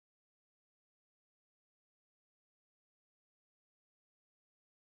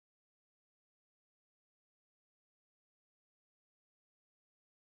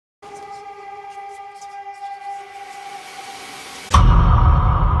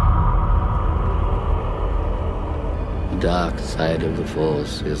dark side of the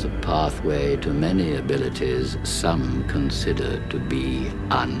Force is a pathway to many abilities some consider to be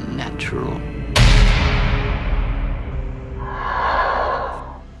unnatural.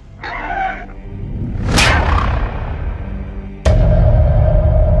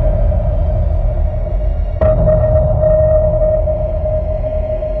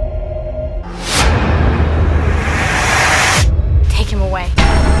 Take him away.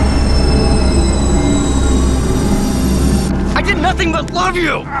 I did nothing but love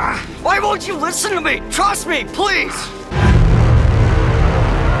you! Why won't you listen to me? Trust me, please!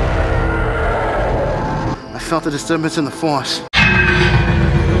 I felt a disturbance in the Force.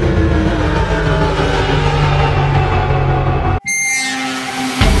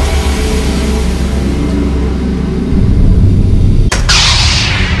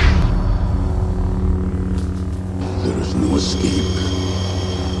 There is no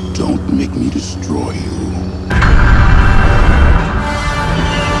escape. Don't make me destroy you.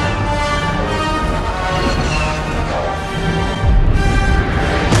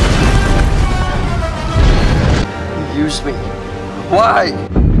 Use me. Why?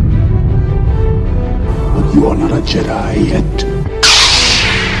 But you are not a Jedi yet.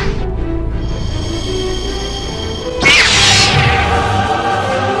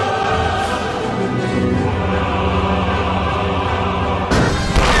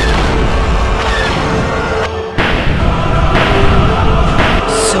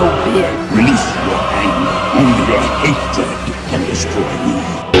 So be it. Release your anger. Only your hatred can destroy me.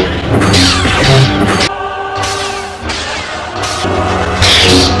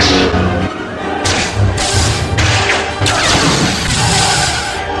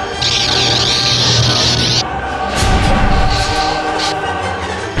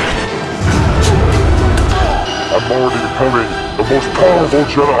 I'm already becoming the most powerful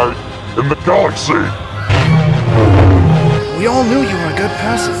Jedi in the galaxy! We all knew you were a good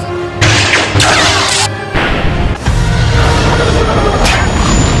person.